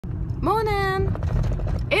Morning!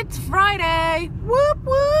 It's Friday! Whoop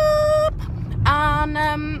whoop! And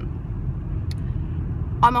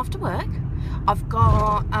I'm off to work. I've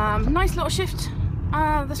got a nice little shift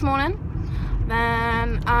this morning.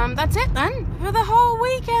 Then that's it then for the whole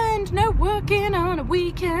weekend. No working on a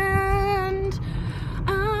weekend.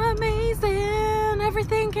 Amazing!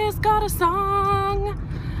 Everything has got a song.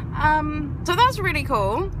 So that's really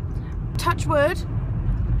cool. Touch wood.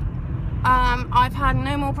 I've had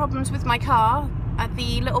no more problems with my car.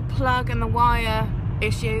 The little plug and the wire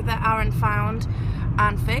issue that Aaron found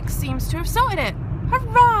and fixed seems to have sorted it.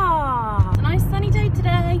 Hurrah! It's a nice sunny day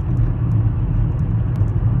today.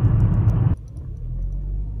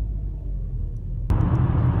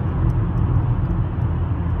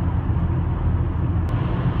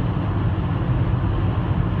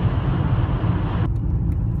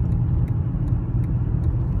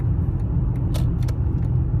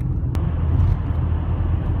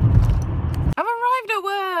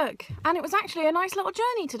 And it was actually a nice little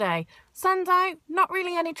journey today. Sun's out, not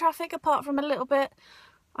really any traffic apart from a little bit.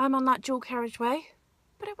 I'm on that dual carriageway,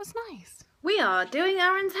 but it was nice. We are doing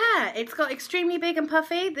Aaron's hair. It's got extremely big and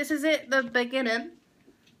puffy. This is it, the beginning.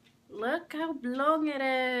 Look how long it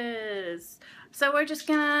is. So we're just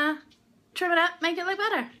gonna trim it up, make it look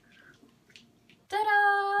better.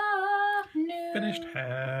 Ta-da! No. Finished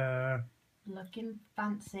hair. Looking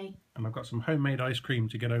fancy. And I've got some homemade ice cream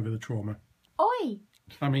to get over the trauma. Oi!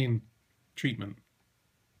 I mean, treatment.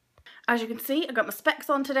 As you can see, I've got my specs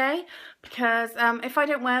on today because if I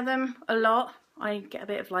don't wear them a lot, I get a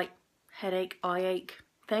bit of like headache, eye ache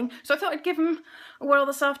thing. So I thought I'd give them a whirl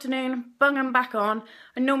this afternoon, bung them back on.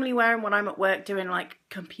 I normally wear them when I'm at work doing like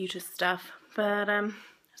computer stuff, but I was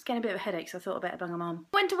getting a bit of a headache, so I thought I'd better bung them on.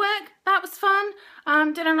 Went to work, that was fun.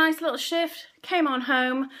 Did a nice little shift, came on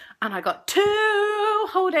home, and I got 2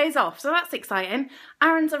 whole days off, so that's exciting.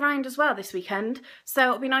 Aaron's around as well this weekend, so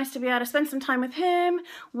it'll be nice to be able to spend some time with him,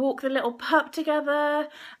 walk the little pup together,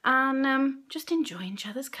 and just enjoy each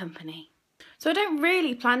other's company. So I don't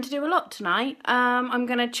really plan to do a lot tonight. I'm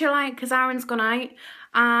gonna chill out because Aaron's gone out,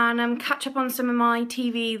 and catch up on some of my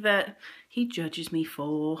TV that he judges me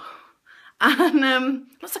for. And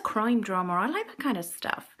lots of crime drama. I like that kind of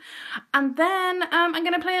stuff. And then I'm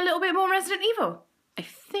going to play a little bit more Resident Evil. I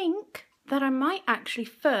think that I might actually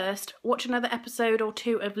first watch another episode or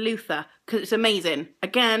 2 of Luther because it's amazing.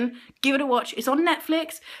 Again, give it a watch. It's on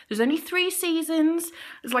Netflix. There's only 3 seasons.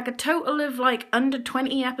 There's like a total of like under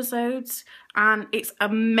 20 episodes and it's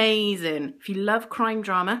amazing. If you love crime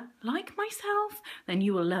drama, like myself, then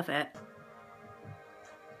you will love it.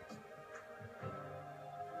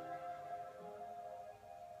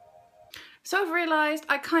 So I've realised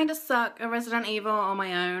I kind of suck at Resident Evil on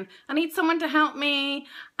my own. I need someone to help me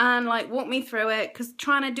and like walk me through it because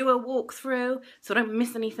trying to do a walkthrough so I don't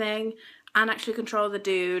miss anything and actually control the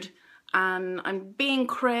dude. And I'm being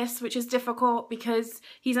Chris, which is difficult because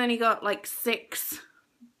he's only got like 6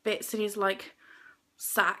 bits in his like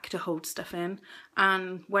sack to hold stuff in,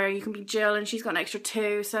 and where you can be Jill and she's got an extra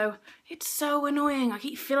 2, so it's so annoying. I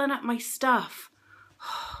keep filling up my stuff.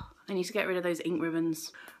 I need to get rid of those ink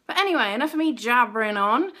ribbons. But anyway, enough of me jabbering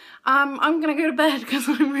on. I'm gonna go to bed because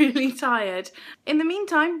I'm really tired. In the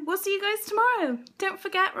meantime, we'll see you guys tomorrow. Don't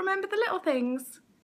forget, remember the little things.